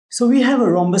So we have a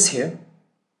rhombus here,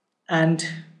 and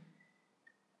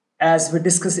as we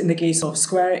discussed in the case of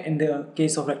square, in the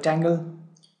case of rectangle,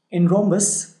 in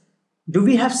rhombus, do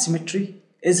we have symmetry?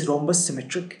 Is rhombus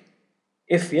symmetric?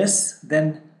 If yes,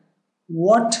 then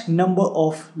what number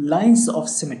of lines of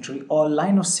symmetry or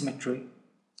line of symmetry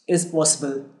is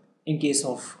possible in case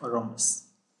of a rhombus?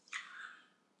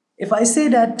 If I say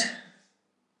that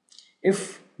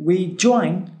if we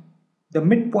join the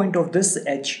midpoint of this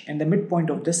edge and the midpoint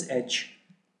of this edge,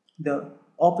 the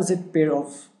opposite pair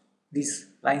of these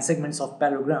line segments of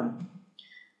parallelogram,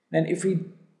 then if we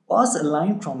pass a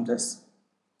line from this,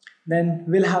 then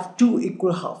we'll have two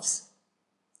equal halves.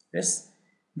 Yes,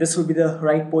 this will be the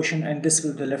right portion and this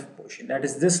will be the left portion. That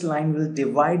is, this line will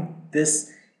divide this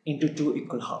into two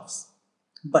equal halves.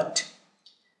 But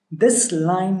this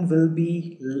line will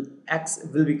be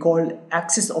called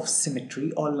axis of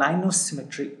symmetry or line of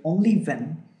symmetry only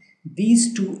when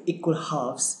these two equal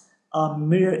halves are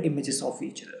mirror images of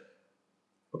each other.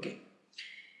 Okay.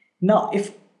 Now,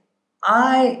 if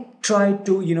I try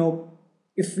to,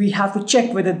 if we have to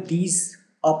check whether these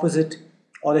opposite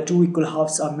or the two equal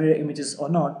halves are mirror images or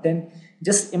not, then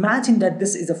just imagine that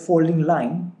this is a folding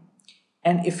line,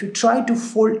 and if you try to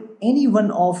fold any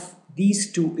one of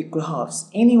these two equal halves,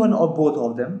 any one or both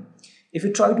of them, if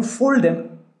you try to fold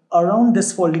them around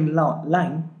this folding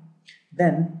line,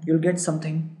 then you'll get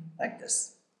something like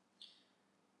this.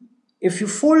 If you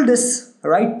fold this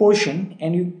right portion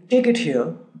and you take it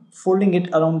here, folding it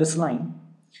along this line,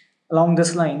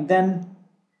 then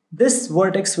this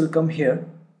vertex will come here,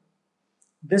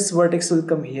 this vertex will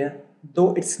come here,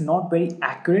 though it's not very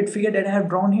accurate figure that I have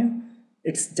drawn here.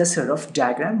 It's just a rough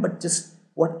diagram, but just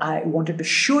what I wanted to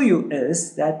show you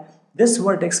is that this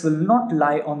vertex will not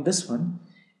lie on this one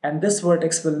and this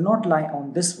vertex will not lie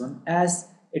on this one, as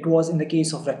it was in the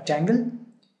case of rectangle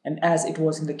and as it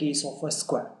was in the case of a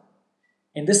square.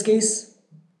 In this case,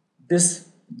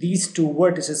 these two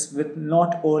vertices will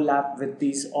not overlap with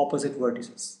these opposite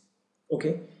vertices.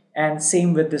 Okay, and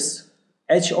same with this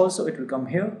edge also, it will come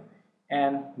here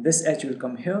and this edge will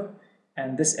come here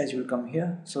and this edge will come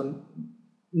here. So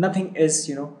nothing is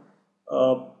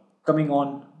coming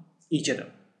on each other.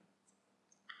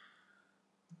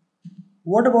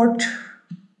 What about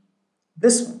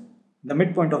this one? The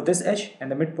midpoint of this edge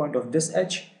and the midpoint of this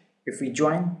edge, if we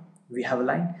join, we have a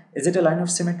line. Is it a line of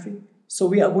symmetry? So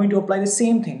we are going to apply the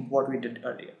same thing what we did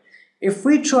earlier. If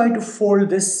we try to fold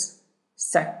this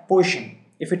portion,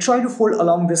 if we try to fold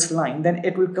along this line, then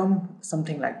it will come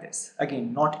something like this.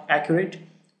 Again, not accurate,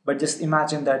 but just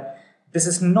imagine that this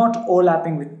is not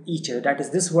overlapping with each other. That is,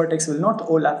 this vertex will not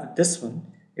overlap with this one.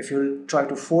 If you try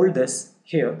to fold this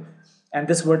here, and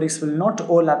this vertex will not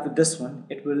overlap with this one,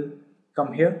 it will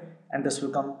come here and this will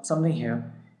come something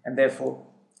here, and therefore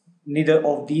neither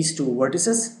of these two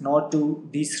vertices nor to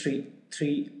these three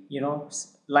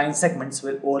line segments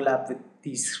will overlap with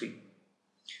these three.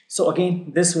 So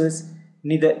again, this was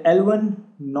neither L1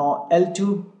 nor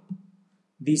L2.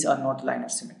 These are not line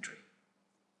of symmetry.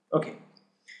 Okay.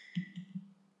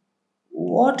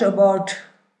 What about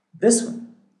this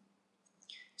one?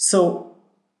 So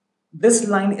this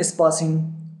line is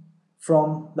passing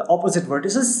from the opposite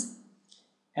vertices,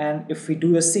 and if we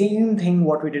do the same thing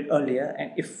what we did earlier,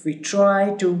 and if we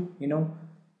try to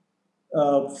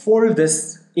fold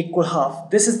this equal half,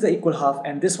 this is the equal half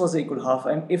and this was the equal half,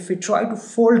 and if we try to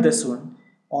fold this one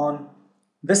on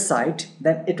this side,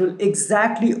 then it will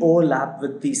exactly overlap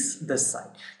with this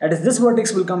side. That is, this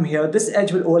vertex will come here, this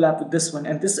edge will overlap with this one,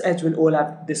 and this edge will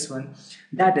overlap with this one.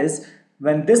 That is,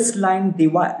 when this line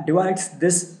divides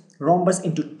this rhombus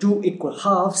into two equal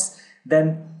halves,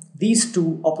 then these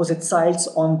two opposite sides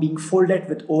on being folded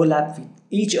will overlap with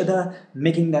each other,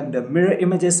 making them the mirror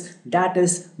images. That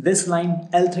is, this line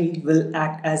L3 will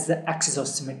act as the axis of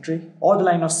symmetry or the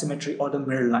line of symmetry or the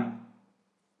mirror line.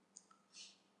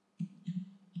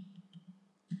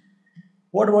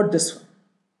 What about this one?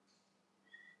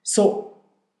 So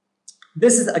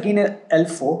this is again a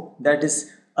L4, that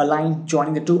is a line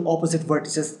joining the two opposite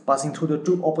vertices, passing through the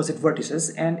two opposite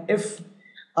vertices. And if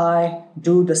I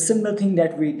do the similar thing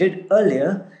that we did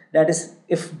earlier, that is,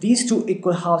 if these two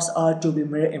equal halves are to be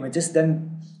mirror images,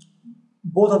 then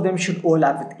both of them should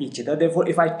overlap with each other. Therefore,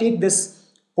 if I take this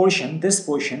portion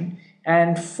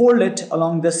and fold it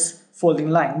along this folding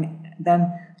line,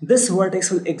 then this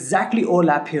vertex will exactly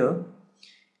overlap here,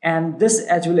 and this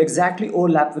edge will exactly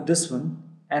overlap with this one,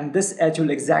 and this edge will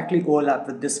exactly overlap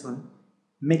with this one,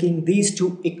 making these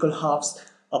two equal halves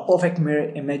a perfect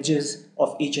mirror images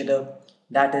of each other.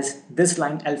 That is, this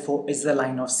line L4 is the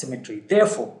line of symmetry.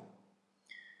 Therefore,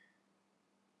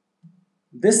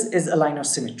 this is a line of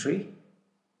symmetry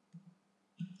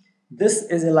This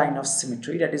is a line of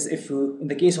symmetry. That is, if you, in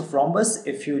the case of rhombus,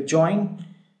 if you join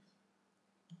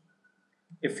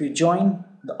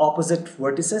the opposite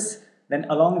vertices, then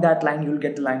along that line you'll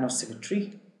get the line of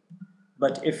symmetry.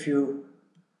 But if you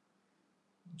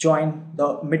join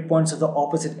the midpoints of the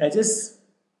opposite edges,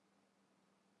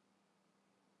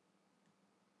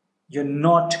 you're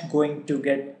not going to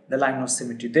get the line of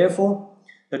symmetry. Therefore,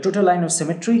 the total line of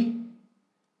symmetry,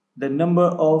 the number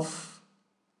of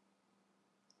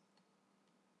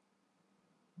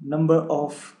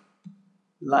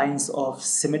lines of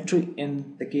symmetry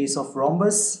in the case of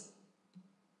rhombus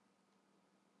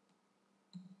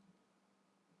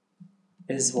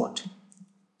is what?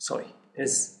 Sorry,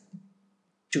 is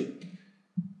 2.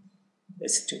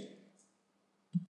 Is 2.